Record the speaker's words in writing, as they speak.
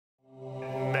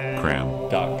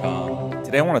MedCram.com.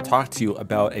 Today I want to talk to you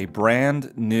about a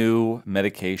brand new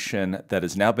medication that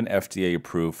has now been FDA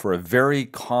approved for a very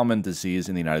common disease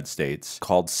in the United States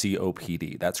called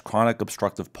COPD. That's chronic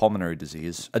obstructive pulmonary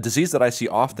disease, a disease that I see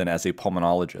often as a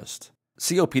pulmonologist.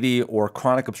 COPD, or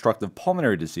chronic obstructive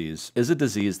pulmonary disease, is a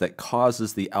disease that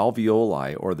causes the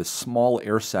alveoli, or the small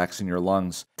air sacs in your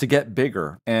lungs, to get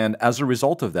bigger, and as a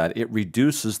result of that, it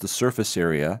reduces the surface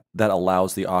area that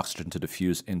allows the oxygen to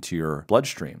diffuse into your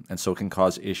bloodstream, and so it can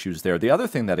cause issues there. The other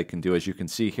thing that it can do, as you can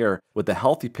see here, with the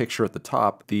healthy picture at the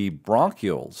top, the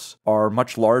bronchioles are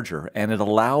much larger, and it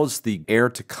allows the air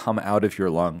to come out of your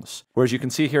lungs. Whereas you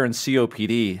can see here in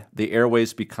COPD, the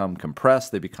airways become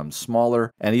compressed, they become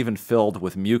smaller, and even filled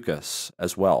with mucus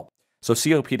as well. So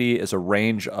COPD is a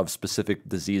range of specific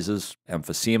diseases: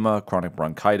 emphysema, chronic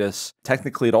bronchitis.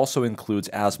 Technically, it also includes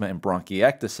asthma and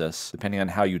bronchiectasis, depending on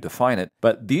how you define it.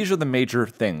 But these are the major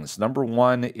things. Number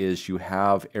one is you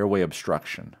have airway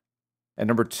obstruction. And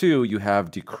number two, you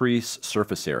have decreased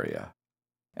surface area.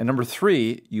 And number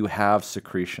three, you have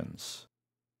secretions.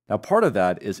 Now, part of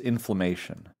that is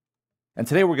inflammation. And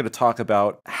today we're going to talk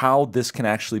about how this can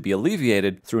actually be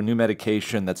alleviated through a new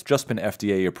medication that's just been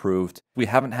FDA approved. We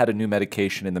haven't had a new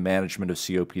medication in the management of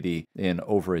COPD in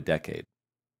over a decade.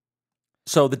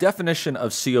 So the definition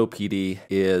of COPD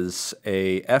is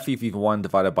a FEV1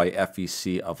 divided by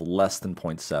FVC of less than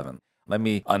 0.7. Let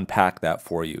me unpack that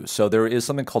for you. So there is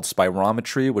something called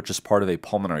spirometry, which is part of a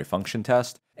pulmonary function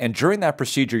test. And during that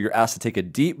procedure, you're asked to take a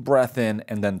deep breath in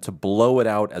and then to blow it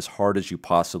out as hard as you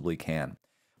possibly can.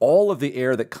 All of the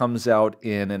air that comes out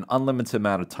in an unlimited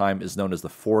amount of time is known as the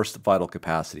forced vital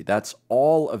capacity. That's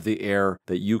all of the air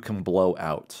that you can blow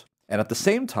out. And at the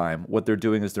same time, what they're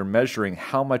doing is they're measuring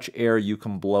how much air you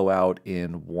can blow out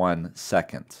in 1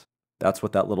 second. That's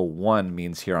what that little 1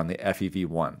 means here on the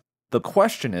FEV1. The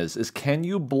question is can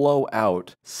you blow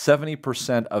out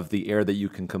 70% of the air that you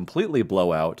can completely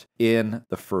blow out in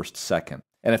the first second?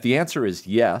 And if the answer is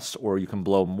yes, or you can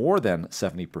blow more than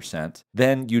 70%,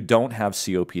 then you don't have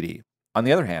COPD. On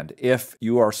the other hand, if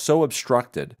you are so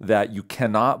obstructed that you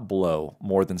cannot blow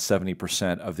more than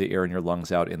 70% of the air in your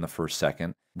lungs out in the first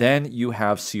second, then you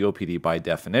have COPD by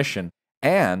definition.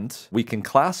 And we can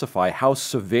classify how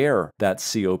severe that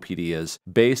COPD is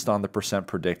based on the percent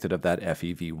predicted of that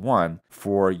FEV1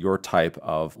 for your type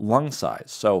of lung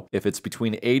size. So if it's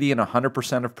between 80 and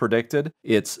 100% of predicted,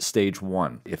 it's stage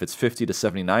 1. If it's 50 to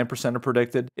 79% of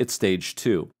predicted, it's stage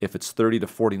 2. If it's 30 to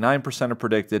 49% of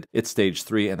predicted, it's stage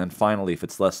 3. And then finally, if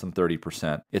it's less than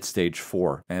 30%, it's stage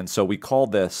 4. And so we call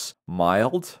this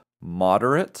mild,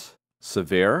 moderate,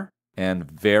 severe, and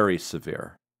very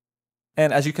severe.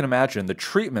 And as you can imagine, the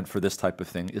treatment for this type of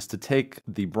thing is to take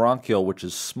the bronchiole, which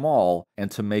is small,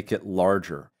 and to make it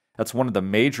larger. That's one of the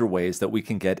major ways that we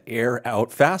can get air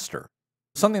out faster.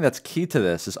 Something that's key to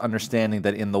this is understanding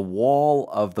that in the wall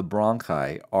of the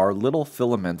bronchi are little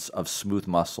filaments of smooth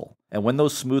muscle. And when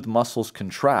those smooth muscles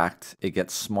contract, it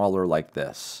gets smaller like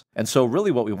this. And so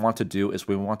really what we want to do is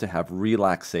we want to have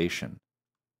relaxation.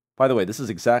 By the way, this is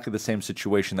exactly the same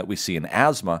situation that we see in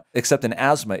asthma, except in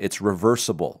asthma, it's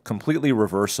reversible, completely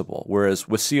reversible. Whereas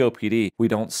with COPD, we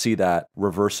don't see that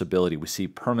reversibility. We see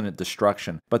permanent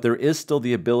destruction. But there is still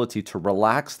the ability to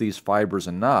relax these fibers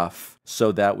enough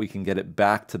so that we can get it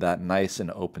back to that nice and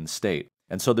open state.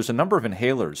 And so there's a number of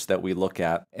inhalers that we look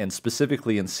at, and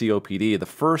specifically in COPD, the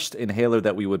first inhaler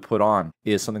that we would put on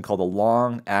is something called a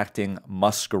long-acting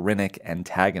muscarinic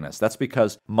antagonist. That's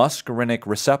because muscarinic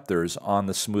receptors on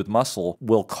the smooth muscle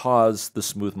will cause the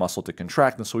smooth muscle to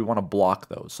contract, and so we want to block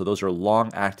those. So those are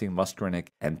long-acting muscarinic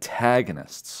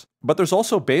antagonists. But there's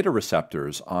also beta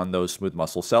receptors on those smooth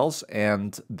muscle cells,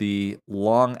 and the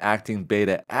long-acting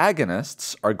beta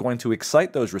agonists are going to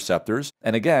excite those receptors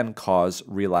and again cause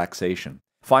relaxation.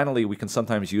 Finally, we can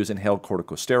sometimes use inhaled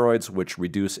corticosteroids, which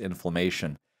reduce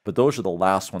inflammation. But those are the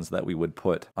last ones that we would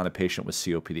put on a patient with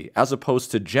COPD, as opposed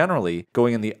to generally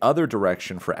going in the other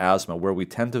direction for asthma, where we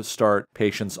tend to start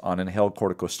patients on inhaled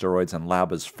corticosteroids and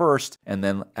LABAs first, and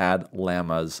then add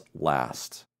LAMAs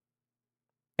last.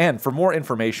 And for more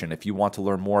information, if you want to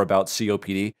learn more about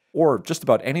COPD or just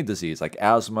about any disease like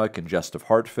asthma, congestive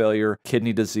heart failure,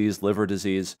 kidney disease, liver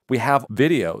disease, we have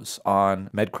videos on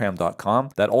MedCram.com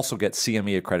that also get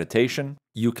CME accreditation.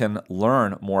 You can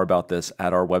learn more about this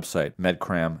at our website,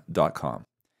 MedCram.com.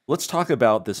 Let's talk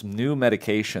about this new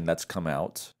medication that's come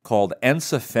out called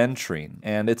Ensifentrine,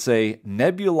 and it's a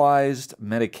nebulized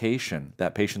medication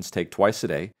that patients take twice a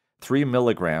day, 3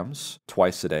 milligrams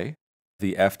twice a day.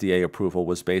 The FDA approval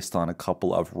was based on a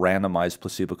couple of randomized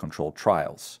placebo-controlled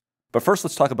trials. But first,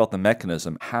 let's talk about the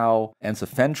mechanism, how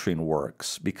ensifentrine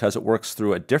works, because it works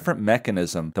through a different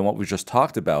mechanism than what we just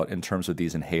talked about in terms of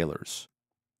these inhalers.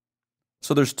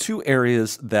 So there's two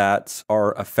areas that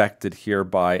are affected here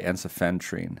by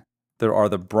ensifentrine. There are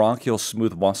the bronchial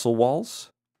smooth muscle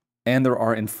walls, and there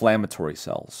are inflammatory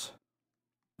cells.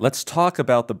 Let's talk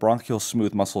about the bronchial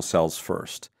smooth muscle cells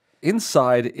first.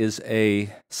 Inside is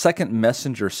a second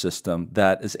messenger system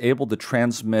that is able to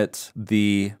transmit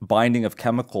the binding of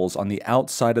chemicals on the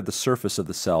outside of the surface of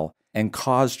the cell and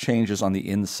cause changes on the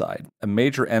inside. A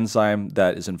major enzyme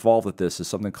that is involved with this is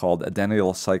something called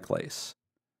adenylyl cyclase.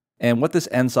 And what this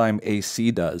enzyme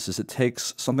AC does is it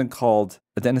takes something called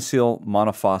adenosyl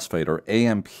monophosphate, or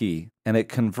AMP, and it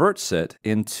converts it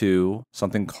into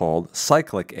something called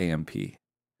cyclic AMP.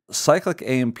 Cyclic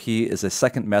AMP is a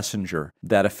second messenger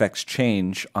that affects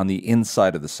change on the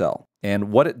inside of the cell.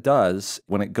 And what it does,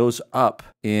 when it goes up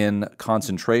in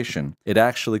concentration, it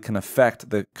actually can affect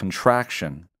the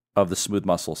contraction of the smooth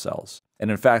muscle cells.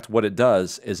 And in fact, what it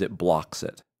does is it blocks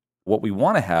it. What we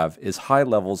want to have is high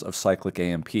levels of cyclic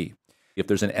AMP. If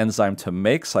there's an enzyme to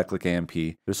make cyclic AMP,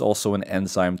 there's also an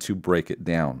enzyme to break it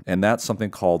down. And that's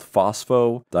something called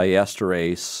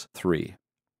phosphodiesterase 3.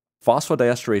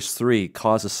 Phosphodiesterase 3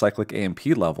 causes cyclic AMP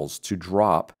levels to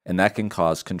drop, and that can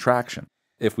cause contraction.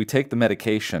 If we take the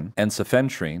medication,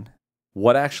 ensifentrine,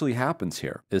 what actually happens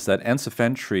here is that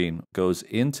ensifentrine goes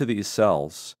into these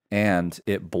cells and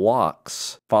it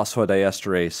blocks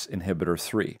phosphodiesterase inhibitor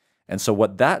 3. And so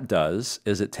what that does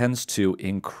is it tends to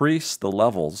increase the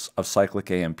levels of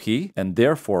cyclic AMP and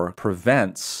therefore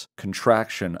prevents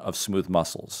contraction of smooth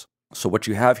muscles. So what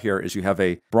you have here is you have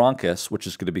a bronchus, which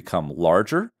is going to become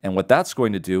larger. And what that's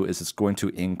going to do is it's going to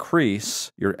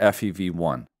increase your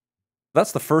FEV1.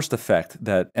 That's the first effect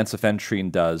that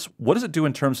ensifentrine does. What does it do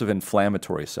in terms of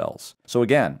inflammatory cells? So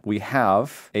again, we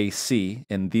have AC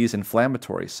in these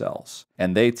inflammatory cells,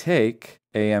 and they take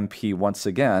AMP once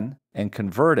again and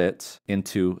convert it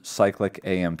into cyclic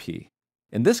AMP.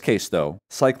 In this case, though,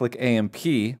 cyclic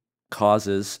AMP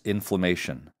causes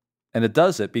inflammation. And it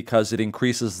does it because it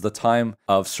increases the time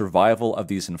of survival of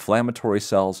these inflammatory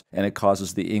cells, and it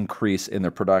causes the increase in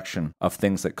the production of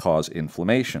things that cause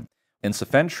inflammation.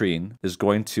 Ensifentrine is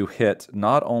going to hit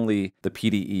not only the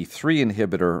PDE3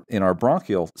 inhibitor in our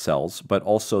bronchial cells, but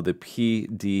also the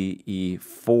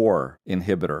PDE4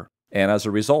 inhibitor. And as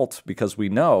a result, because we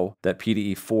know that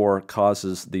PDE4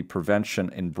 causes the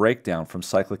prevention and breakdown from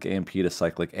cyclic AMP to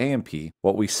cyclic AMP,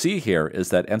 what we see here is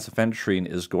that ensifentrine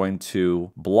is going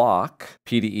to block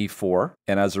PDE4,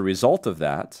 and as a result of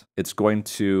that, it's going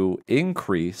to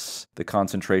increase the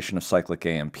concentration of cyclic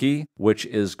AMP, which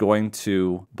is going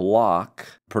to block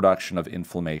production of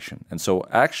inflammation. And so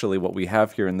actually what we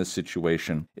have here in this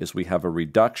situation is we have a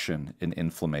reduction in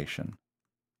inflammation.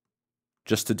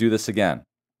 Just to do this again,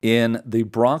 in the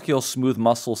bronchial smooth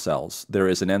muscle cells, there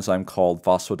is an enzyme called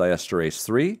phosphodiesterase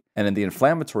 3, and in the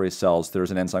inflammatory cells, there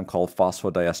is an enzyme called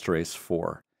phosphodiesterase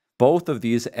 4. Both of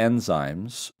these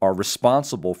enzymes are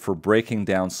responsible for breaking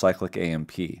down cyclic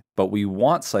AMP, but we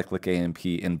want cyclic AMP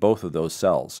in both of those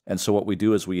cells. And so what we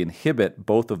do is we inhibit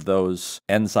both of those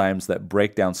enzymes that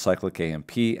break down cyclic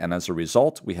AMP, and as a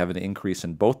result, we have an increase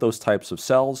in both those types of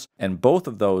cells, and both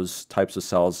of those types of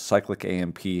cells, cyclic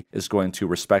AMP is going to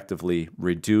respectively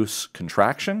reduce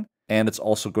contraction, and it's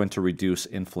also going to reduce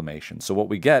inflammation. So what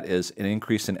we get is an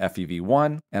increase in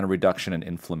FEV1 and a reduction in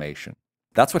inflammation.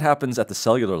 That's what happens at the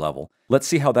cellular level. Let's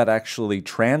see how that actually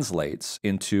translates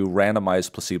into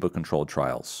randomized placebo-controlled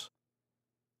trials.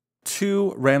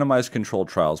 2 randomized controlled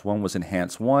trials. One was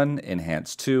Enhance-1,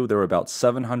 Enhance-2. There were about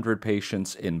 700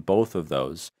 patients in both of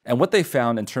those. And what they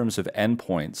found in terms of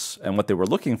endpoints, and what they were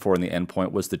looking for in the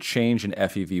endpoint, was the change in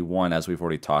FEV1, as we've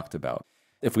already talked about.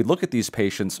 If we look at these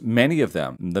patients, many of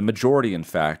them, the majority in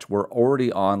fact, were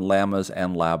already on LAMAs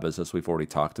and LABAs, as we've already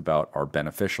talked about, are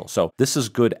beneficial. So this is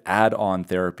good add-on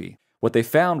therapy. What they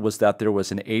found was that there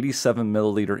was an 87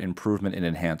 milliliter improvement in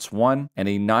Enhance-1 and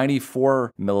a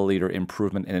 94 milliliter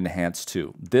improvement in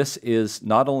Enhance-2. This is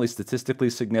not only statistically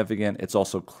significant, it's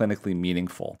also clinically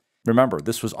meaningful. Remember,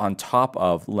 this was on top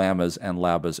of LAMAs and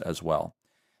LABAs as well.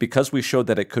 Because we showed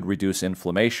that it could reduce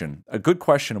inflammation, a good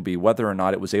question will be whether or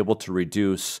not it was able to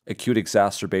reduce acute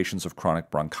exacerbations of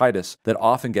chronic bronchitis that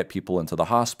often get people into the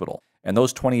hospital. And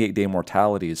those 28-day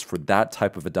mortalities for that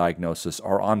type of a diagnosis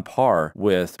are on par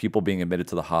with people being admitted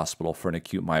to the hospital for an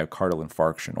acute myocardial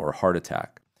infarction or a heart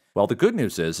attack. Well, the good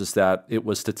news is that it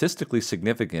was statistically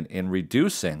significant in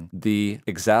reducing the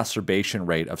exacerbation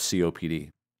rate of COPD.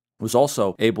 It was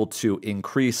also able to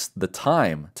increase the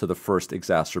time to the first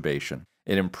exacerbation.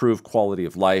 It improved quality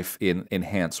of life in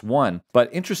Enhance 1. But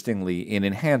interestingly, in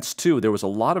Enhance 2, there was a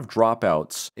lot of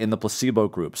dropouts in the placebo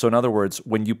group. So in other words,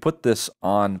 when you put this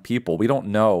on people, we don't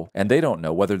know, and they don't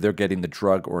know whether they're getting the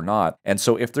drug or not. And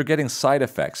so if they're getting side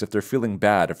effects, if they're feeling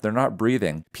bad, if they're not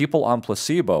breathing, people on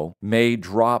placebo may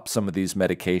drop some of these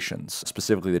medications,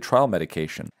 specifically the trial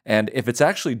medication. And if it's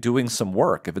actually doing some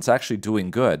work, if it's actually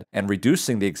doing good and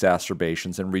reducing the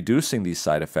exacerbations and reducing these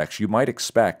side effects, you might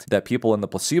expect that people in the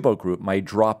placebo group might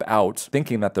drop out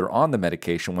thinking that they're on the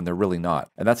medication when they're really not.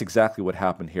 And that's exactly what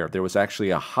happened here. There was actually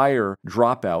a higher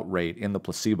dropout rate in the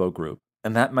placebo group.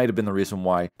 And that might have been the reason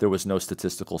why there was no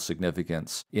statistical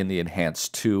significance in the Enhance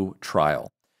 2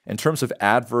 trial. In terms of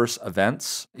adverse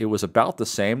events, it was about the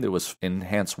same. It was in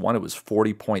Enhance 1, it was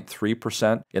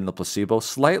 40.3% in the placebo,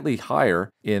 slightly higher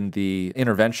in the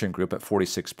intervention group at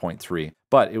 46.3%,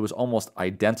 but it was almost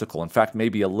identical. In fact,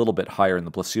 maybe a little bit higher in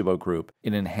the placebo group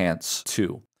in Enhance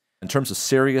 2. In terms of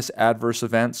serious adverse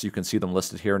events, you can see them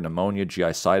listed here: pneumonia,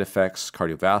 GI side effects,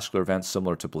 cardiovascular events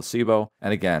similar to placebo,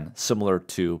 and again, similar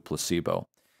to placebo.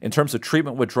 In terms of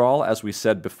treatment withdrawal, as we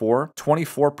said before,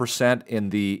 24% in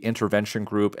the intervention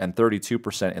group and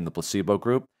 32% in the placebo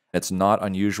group. It's not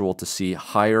unusual to see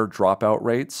higher dropout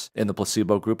rates in the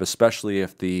placebo group, especially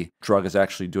if the drug is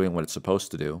actually doing what it's supposed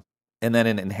to do. And then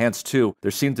in Enhance 2, there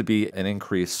seemed to be an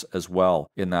increase as well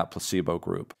in that placebo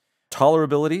group.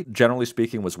 Tolerability, generally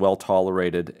speaking, was well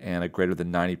tolerated and a greater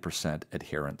than 90%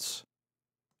 adherence.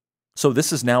 So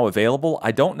this is now available.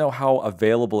 I don't know how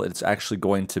available it's actually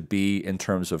going to be in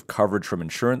terms of coverage from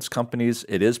insurance companies.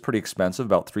 It is pretty expensive,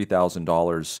 about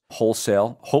 $3,000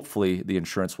 wholesale. Hopefully the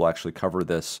insurance will actually cover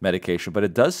this medication, but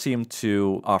it does seem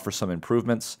to offer some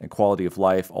improvements in quality of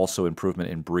life, also improvement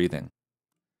in breathing.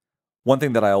 One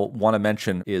thing that I want to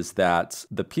mention is that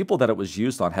the people that it was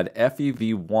used on had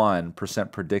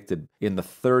FEV1% predicted in the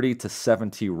 30 to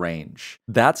 70 range.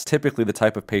 That's typically the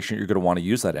type of patient you're going to want to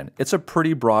use that in. It's a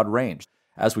pretty broad range.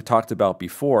 As we talked about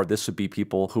before, this would be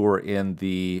people who are in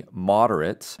the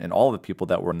moderate and all the people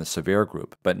that were in the severe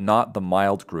group, but not the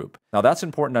mild group. Now, that's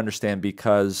important to understand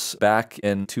because back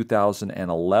in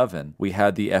 2011, we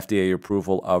had the FDA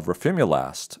approval of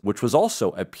rofimilast, which was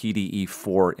also a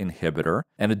PDE4 inhibitor,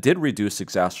 and it did reduce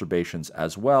exacerbations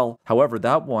as well. However,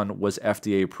 that one was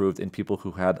FDA approved in people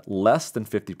who had less than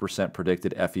 50%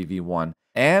 predicted FEV1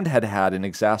 and had had an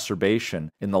exacerbation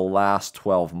in the last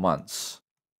 12 months.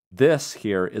 This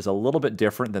here is a little bit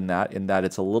different than that in that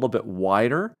it's a little bit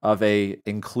wider of a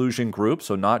inclusion group,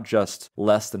 so not just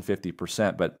less than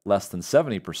 50%, but less than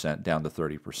 70% down to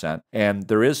 30%. And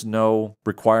there is no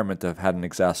requirement to have had an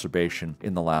exacerbation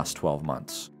in the last 12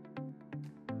 months.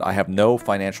 I have no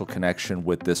financial connection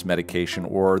with this medication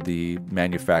or the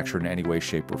manufacturer in any way,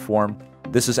 shape, or form.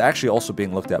 This is actually also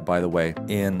being looked at, by the way,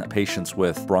 in patients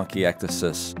with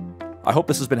bronchiectasis. I hope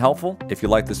this has been helpful. If you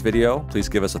like this video, please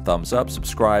give us a thumbs up,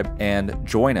 subscribe, and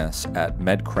join us at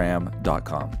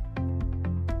medcram.com.